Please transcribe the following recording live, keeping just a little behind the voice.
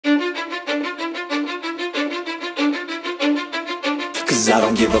'cause I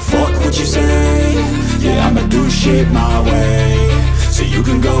don't give a fuck what you say. Yeah, I'ma do shit my way. So you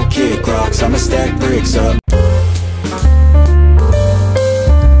can go kick rocks, I'ma stack bricks up.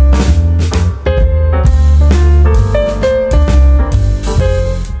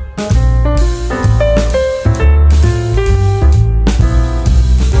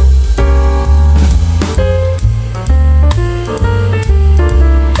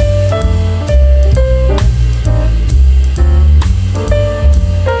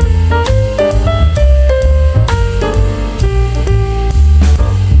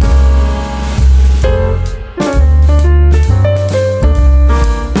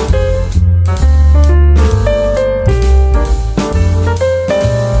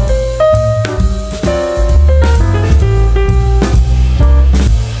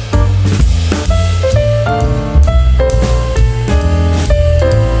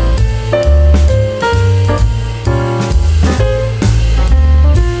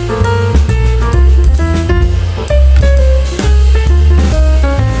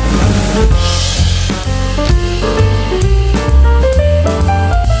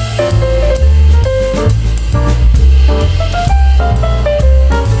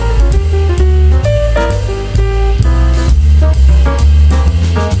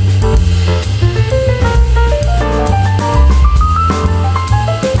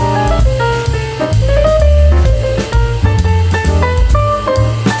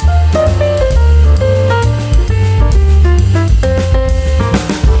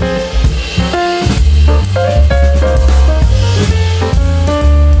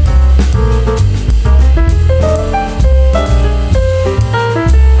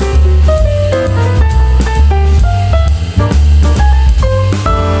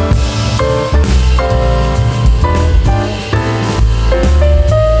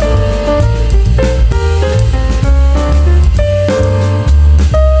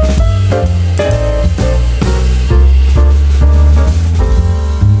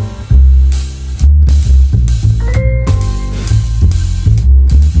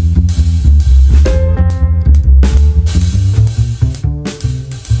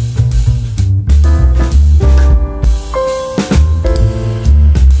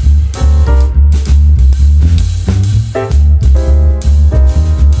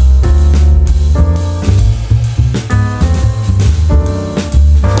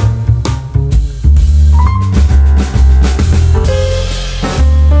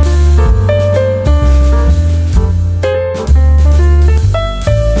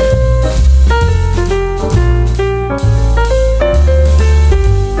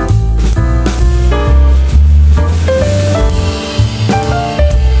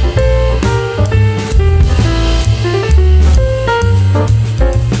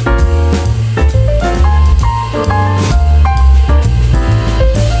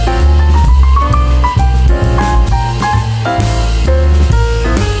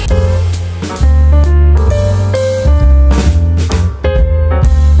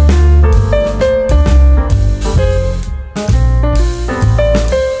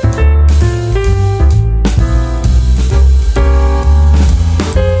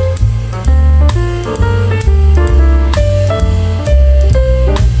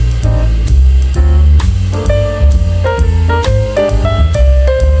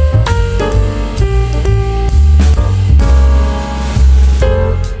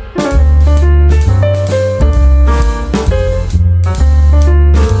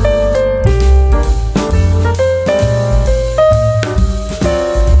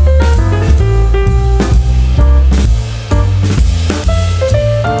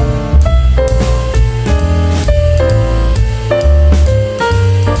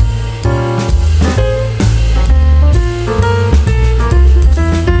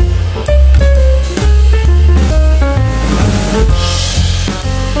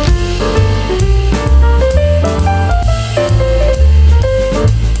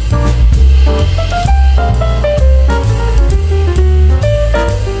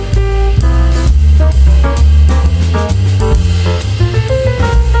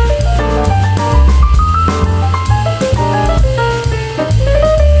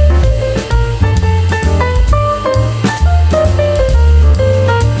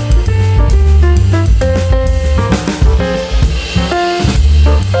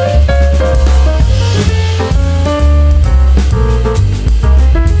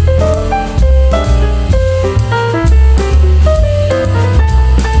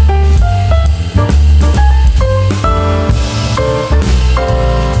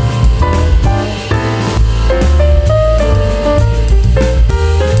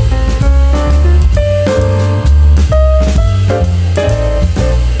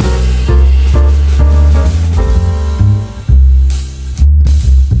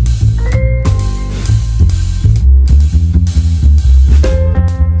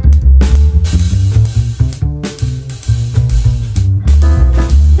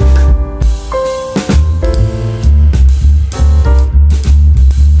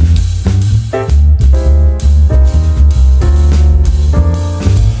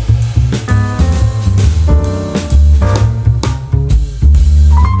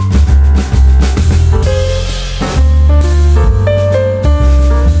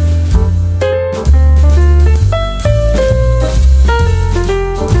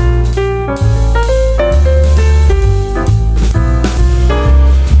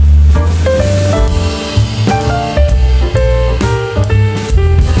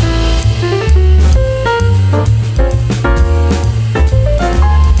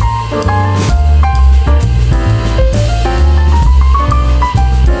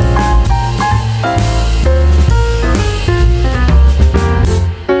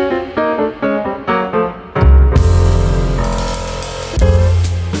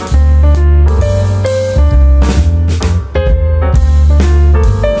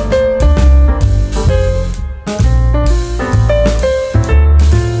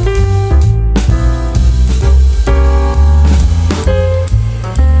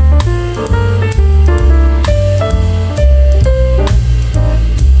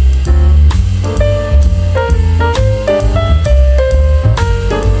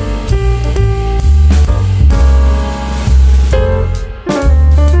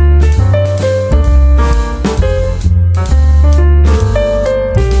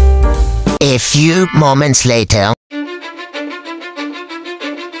 few moments later.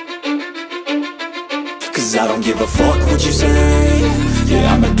 Cause I don't give a fuck what you say.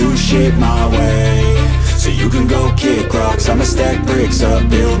 Yeah, I'ma do shit my way. So you can go kick rocks, I'ma stack bricks up,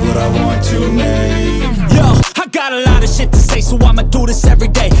 build what I want to make. Yo, I got a lot of shit to say, so I'ma do this every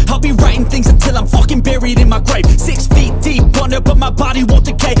day. I'll be writing things until I'm fucking buried in my grave. 6 feet deep under, but my body won't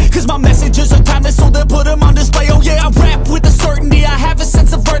decay. Cause my messages are timeless, so they'll put them on display. Oh yeah, I rap with a certainty, I have a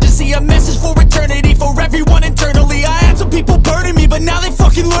sense of urgency. A message for eternity, for everyone internally. I had some people burning me, but now they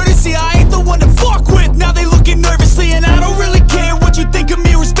fucking learn to see I ain't the one to fuck with, now they looking nervously. And I don't really care what you think of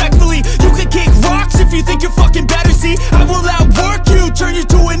me, respectfully. You can kick rocks if you think you're fucking better, see. I will outwork you, turn you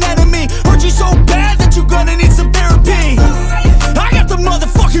to an enemy. Hurt you so bad that you're gonna need some therapy. I got the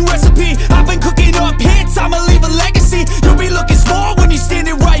motherfucking recipe. I've been cooking up hits, I'ma leave a legacy. You'll be looking small when you're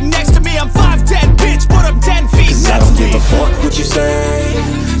standing right next to me. I'm 5'10", bitch, but I'm 10 feet. Cause I don't give a fuck what you say.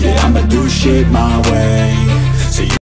 Yeah, I'ma do shit my way.